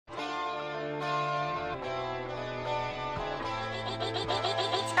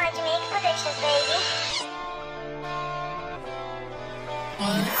It's time to make predictions, baby.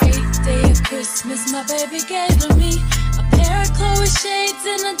 On the 8th day of Christmas, my baby gave to me a pair of Chloe shades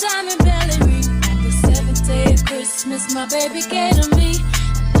and a diamond belly ring. On the 7th day of Christmas, my baby gave to me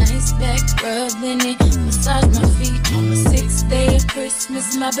a nice back rub, then he massaged my feet. On the 6th day of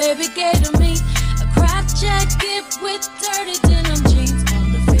Christmas, my baby gave to me a crop jacket with dirty denim jeans.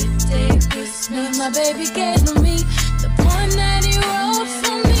 On the 5th day of Christmas, my baby gave to me the poem that he wrote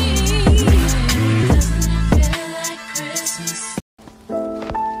for me. Doesn't it feel like Christmas?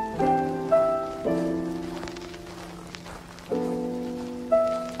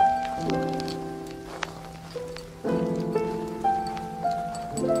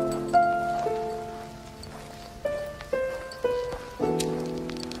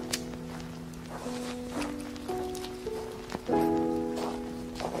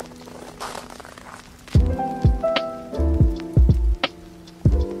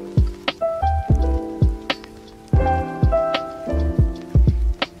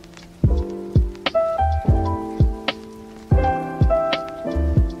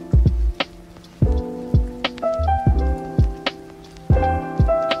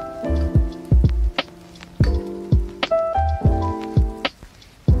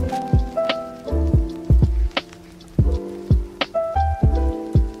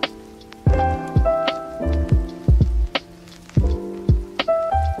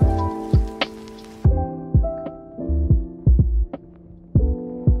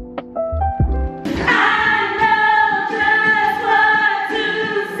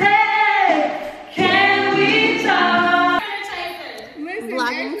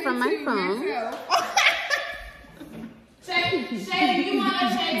 Vlogging from my phone. Shay, you want a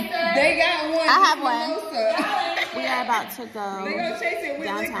chaser? They got one. I have one. We are about to go They gonna chase it with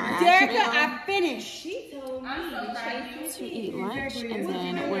downtown Derrica, Asheville I finished. She told me to eat lunch, and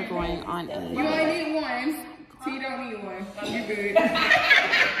then we're going on you a. only need one, so you don't need one. You good.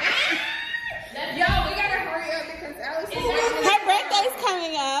 Y'all, we gotta hurry up because Allison. Her birthday's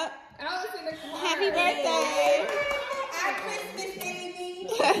coming up. Allison is Happy birthday! Christmas, baby.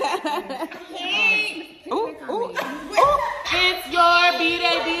 Ooh, ooh, ooh. It's your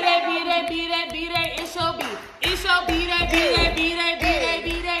B-Day, B-Day, B-Day, B-Day, B-Day. It's your B. It's your B-Day, B-Day, B-Day, B-Day,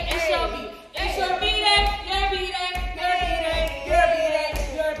 B-Day. It's your B. It's your B-Day, your B-Day, your B-Day, your B-Day,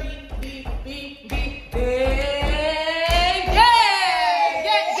 your B-B-B-B-Day.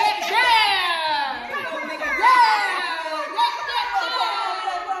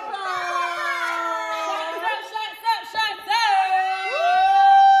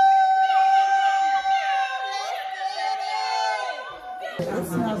 It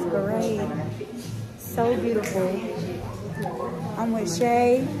smells great. So beautiful. I'm with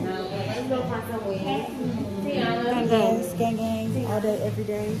Shay. Gang, gang, all day, every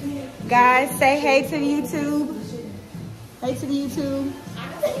day. Guys, say hey to the YouTube. Hey to the YouTube.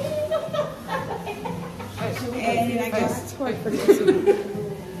 And I guess twerk for the YouTube.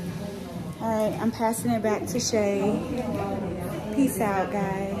 All right, I'm passing it back to Shay. Peace out,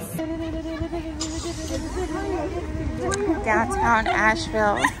 guys. Downtown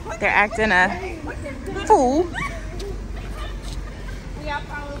Asheville. They're acting a fool.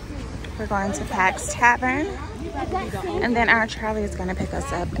 We're going to Pax Tavern. And then our Charlie is going to pick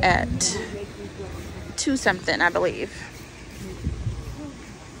us up at 2 something, I believe.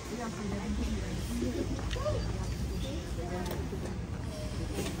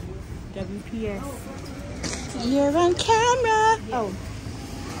 WPS. You're on camera. Oh.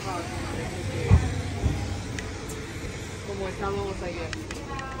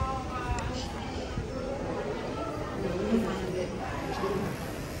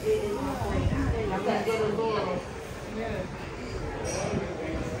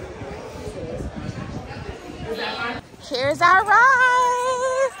 Here's our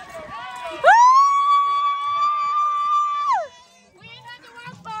ride. Woo! We ain't had to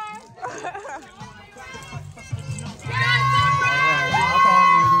work for.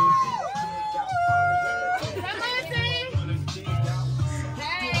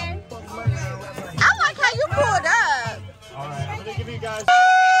 I like how you pulled up. All right, I'm gonna give you guys.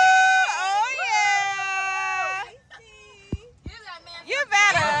 Oh yeah. You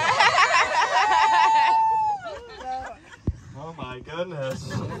better. Oh my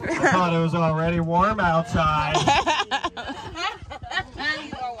goodness. I thought it was already warm outside.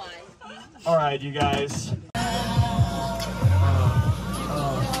 All right, you guys.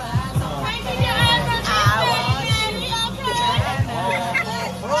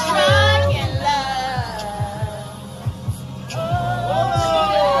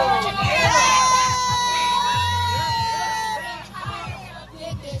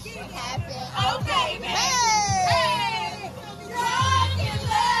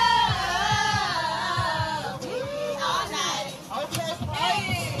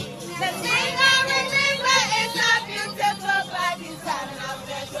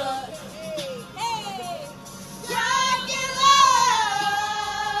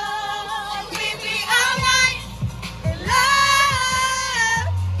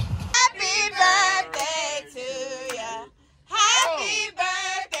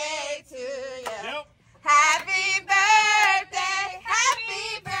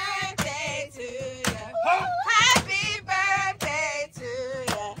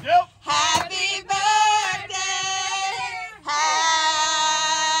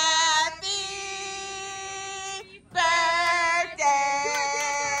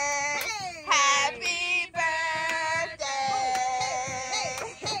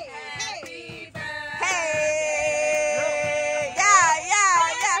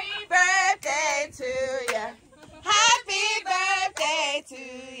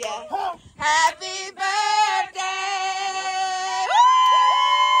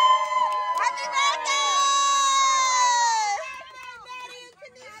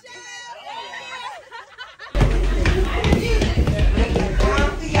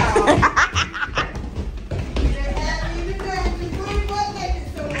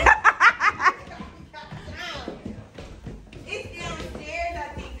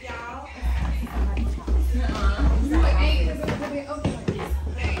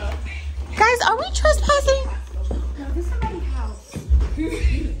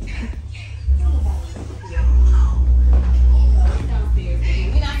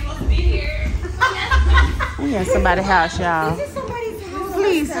 in somebody's house, y'all. This is somebody's house.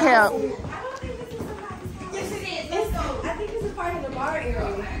 Please help. I don't think this is somebody's house. Yes, it is. Let's go. I think this is part of the bar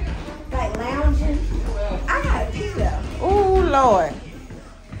area. Like lounging. I gotta pee though. Oh, Lord.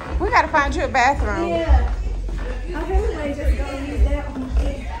 We gotta find you a bathroom. Yeah. Okay, we might just go use that one.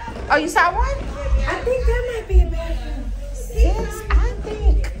 Oh, you saw one? I think that might be a bathroom. Yes, I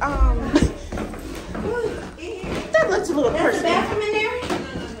think, that looks a little There's a personal. bathroom in there?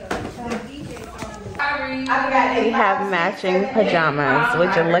 We have matching pajamas.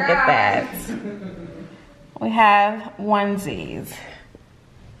 Would you look at that? We have onesies.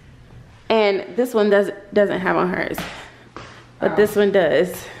 And this one doesn't have on hers. But this one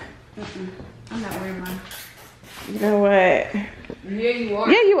does. I'm not wearing mine. You know what? Yeah, you are.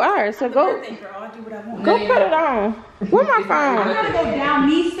 Yeah, you are. So go I'll do what I want. put it on. Where's my I phone? gotta go down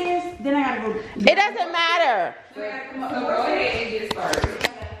these stairs, then I gotta go. It doesn't matter. So go ahead and get started.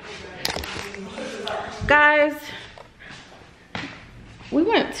 Guys, we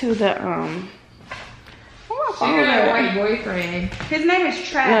went to the She got a white boyfriend. His name is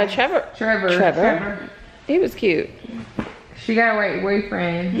Travis. no, Trevor. He was cute. She got a white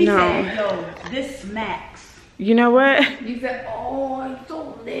boyfriend. He No. said, yo, this smacks. You know what? He said, oh, I'm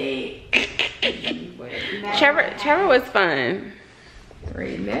so late. Trevor was fun.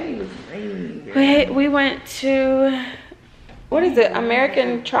 Right, Maddie was raining. We went to, what is it?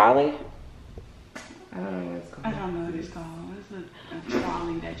 American Trolley? I don't know what it's called. I don't know what it's called. It's a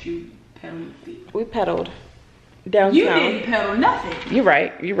trolley that you pedal your feet. We pedaled downtown. You didn't pedal nothing. You're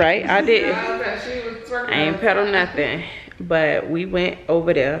right. I did. I was twerking. I ain't pedal nothing. But we went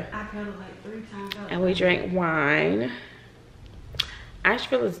over there I pedaled like 3 times. and we drank wine.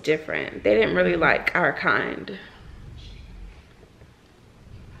 Asheville is different. They didn't really like our kind.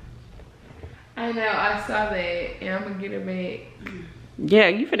 I know, I saw that, and I'm gonna get her back. Yeah,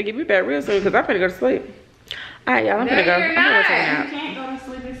 you finna get me back real soon because I'm finna go to sleep. All right, y'all, I'm finna go. you're I'm finna not. take a You nap. can't go to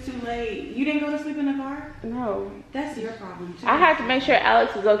sleep. It's too late. You didn't go to sleep in the car? No. That's your problem too. I had to make sure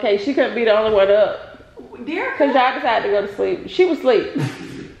Alex was okay. She couldn't be the only one up. Dear, Because y'all decided to go to sleep. She was asleep.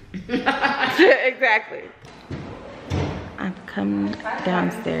 Exactly. I've come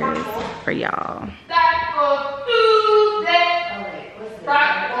downstairs for y'all.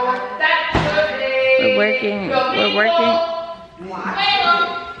 We're working.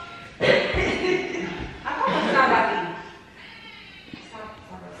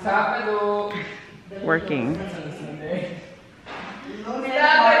 Working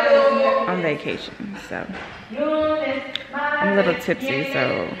on vacation, so I'm a little tipsy,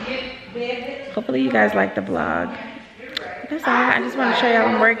 so hopefully you guys like the vlog. That's all. I just want to show y'all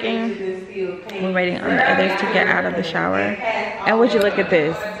I'm working. We're waiting on the others to get out of the shower. And would you look at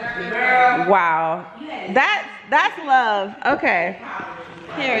this? Wow, that's love. Okay,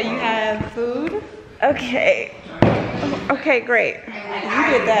 here you have food. okay, okay, great.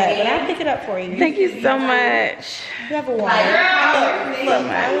 You did that, but I'll pick it up for you. Thank you so much. You have a water. So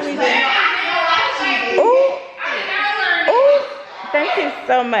much. Ooh, ooh, thank you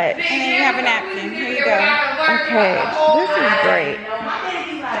so much. And then you have a napkin. Here you go. Okay, this is great.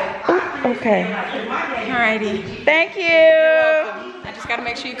 Ooh, okay, Alrighty. thank you. I just gotta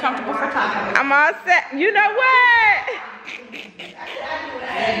make sure you're comfortable for talking. I'm all set. You know what?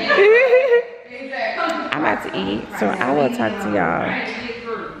 I'm about to eat, so I will talk to y'all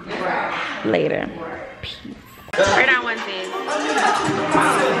later. Peace. We're not one thing.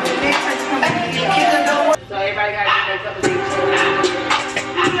 So everybody got to do their couple things.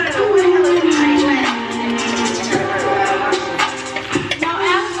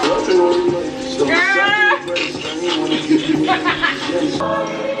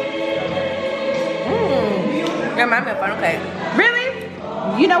 That might be a funnel cake. Really?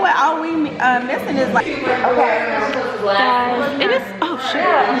 You know what? All we missing is like. Guys, it is, oh shit.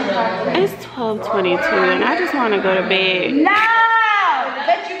 It's 12:22 and I just want to go to bed. No!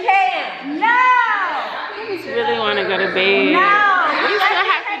 But you can. No! I just really want to go to bed. No! We still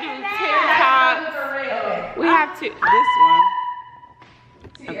have to do TikToks. We have to, this one.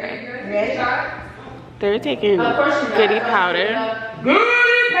 Okay. They're taking goody powder.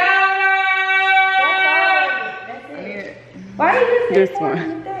 Why are you This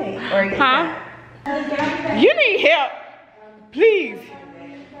one. Huh? You need help. Please.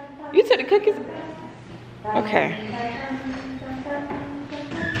 You took the cookies? Okay.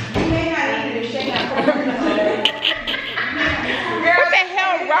 What the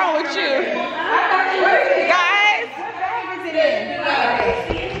hell wrong with you? Guys?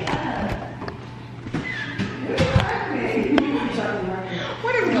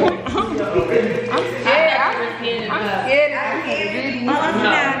 What is going on? I'm scared.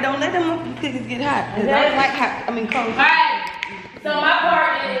 Nah, don't let them. cookies get hot. Cause I don't like hot. I mean cold. Alright. So my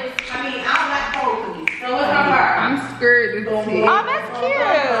part is, I don't like cold cookies. So what's my part? I'm scared to see. Oh, that's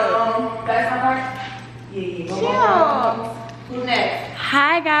cute. That's my part? Cute. Who's next?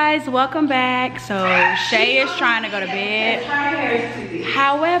 Hi guys, welcome back. So Shay is trying to go to bed.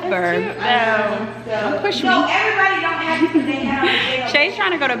 However, don't push me. Everybody don't have to they have Shay's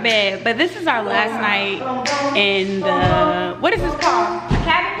trying to go to bed, but this is our last night in the, what is this called? A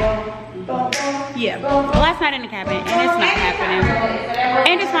cabin? Yeah, last night in the cabin, and it's not happening.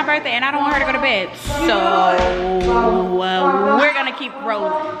 And it's my birthday, and I don't want her to go to bed. So we're gonna keep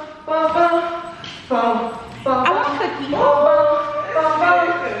rolling. I want a cookie.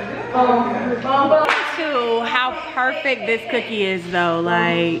 To how perfect this cookie is though,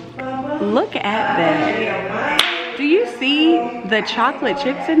 like look at that. Do you see the chocolate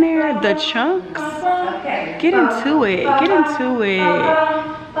chips in there, the chunks? Get into it, get into it.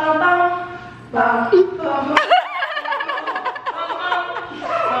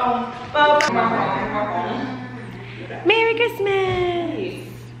 Merry Christmas.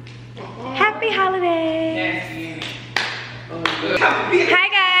 Happy holidays. Hi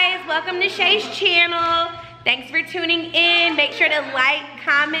guys, welcome to Shay's channel. Thanks for tuning in. Make sure to like,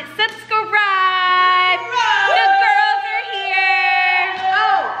 comment, subscribe. The girls are here.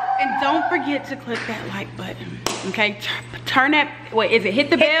 Oh, and don't forget to click that like button. Okay, turn that, what is it? Hit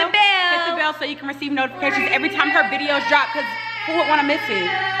the bell. Hit the bell. Hit the bell so you can receive notifications every time her videos drop, because who would want to miss it?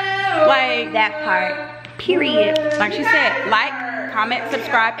 Like that part. Period. Like she said, like, comment,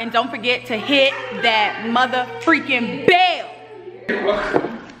 subscribe, and don't forget to hit that mother freaking bell.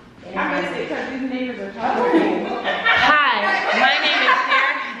 Hi, my name is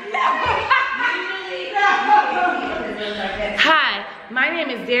Derek. Hi, my name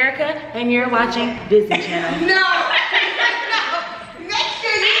is Derica, and you're watching Disney Channel. No. Next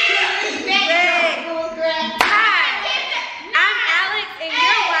year you Hi, I'm Alex, and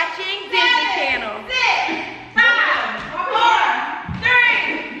you're watching Disney Channel. 6, 5, 4,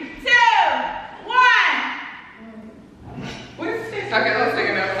 3, 2, 1. What is this? Okay, let's take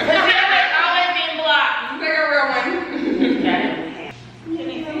it out. Always being blocked. Take a real one. Where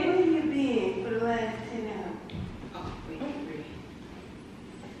you been for the last 10 hours?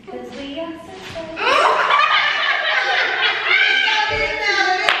 Cause we are sisters.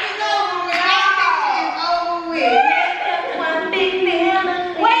 One big meal.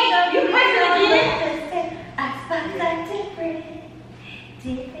 Wait, you press it again? Our spots are different.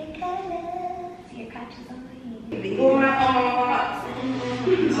 Different colors. Your couch is over here. Come on.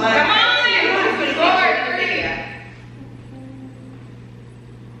 4, 3.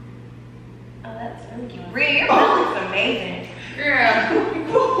 Oh, that's really cute. Real. That looks amazing. Girl.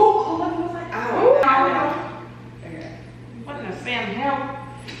 What in the Sam hell?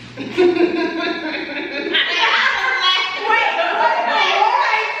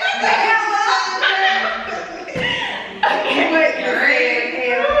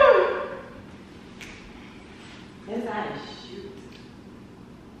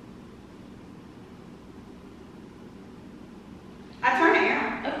 I turned it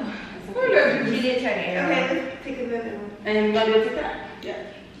on. You did turn it on. Okay, let's take another one. And we're gonna do it together.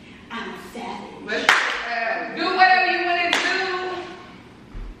 Yeah. I'm a savage. Let's do whatever you want to do.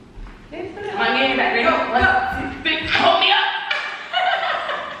 Come on, get it back. Ready? Go. Hold me up.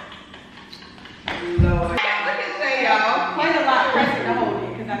 Lord. Look at that, y'all. He's a lot pressing to hold it,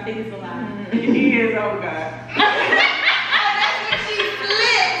 because I think it's a lot. He is, oh God.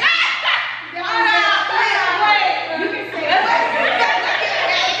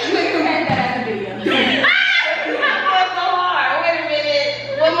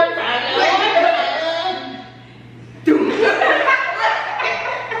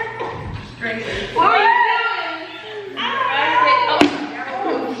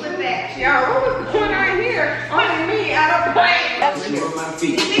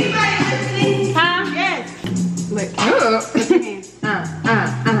 Look up.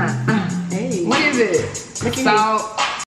 Hey. What is it? Salt.